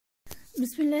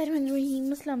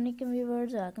Bismillahirrahmanirrahim. Assalamualaikum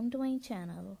viewers, welcome to my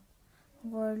channel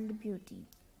World Beauty.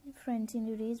 Friends, in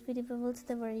today's video we will see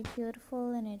the very beautiful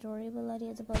and adorable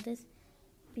ideas about this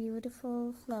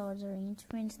beautiful flowers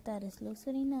arrangements that looks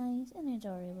very nice and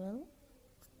adorable.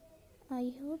 I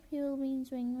hope you will be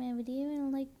enjoying my video and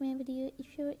like my video. If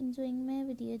you are enjoying my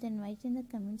video, then write in the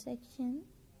comment section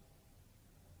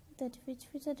that which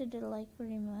I did like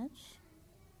very much.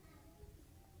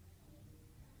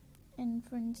 And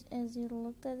friends, as you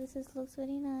look at this, looks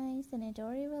very nice and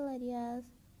adorable ideas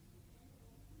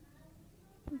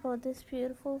about this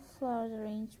beautiful flowers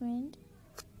arrangement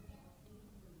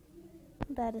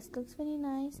that looks very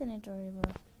nice and adorable.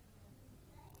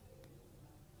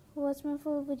 Watch my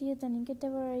full video, then you get the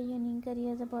very unique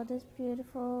ideas about this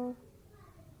beautiful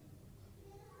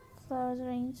flowers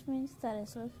arrangements that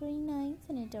looks very nice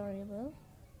and adorable.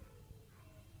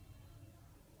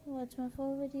 Watch my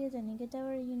full video, then you get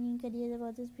our unique ideas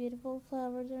about this beautiful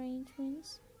flowers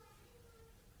arrangements.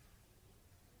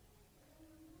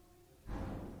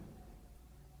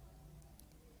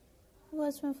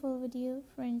 Watch my full video,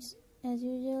 friends. As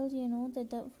usual, you know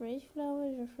that the fresh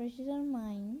flowers refreshes our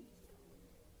mind.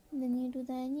 Then you do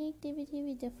any activity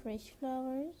with the fresh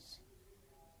flowers.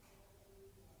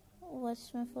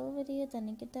 Watch my full video, then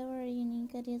you get our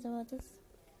unique ideas about this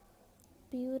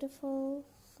beautiful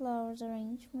flowers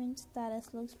arrangements that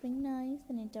looks very nice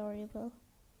and adorable.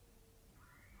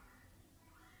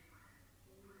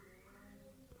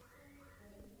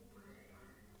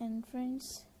 And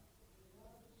friends,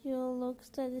 you'll look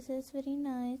that this is very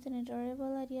nice and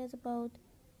adorable ideas about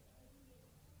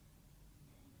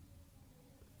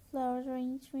flowers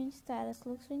arrangements that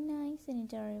looks very nice and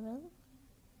adorable.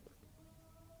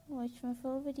 Watch my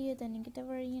full video, then you get a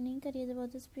very unique ideas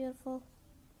about this beautiful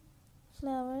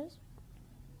flowers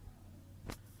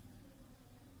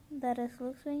that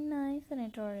looks very nice and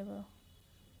adorable.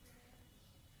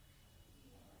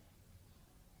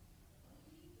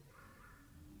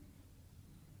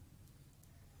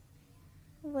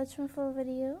 Watch my full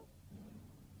video.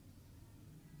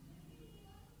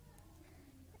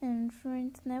 And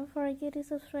friends, never forget to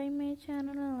subscribe my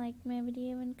channel and like my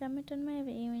video and comment on my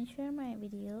video and share my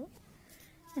video.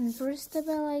 And press the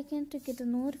bell icon to get the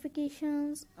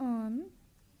notifications on.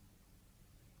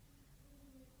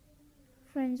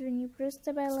 Friends, when you press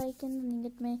the bell icon, then you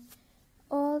get my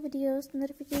all videos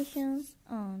notifications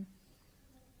on.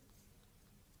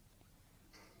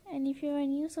 And if you are a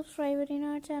new subscriber in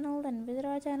our channel, then visit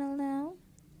our channel now.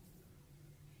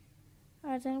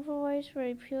 Our channel provides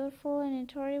very beautiful and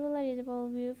adorable ideas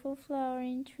about beautiful flower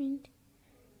arrangement.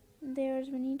 There's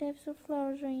many types of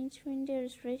flower arrangement.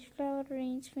 There's fresh flower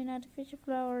arrangement, artificial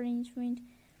flower arrangement,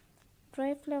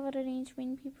 dry flower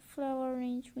arrangement, paper flower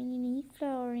arrangement, unique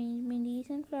flower arrangement,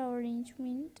 decent flower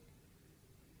arrangement.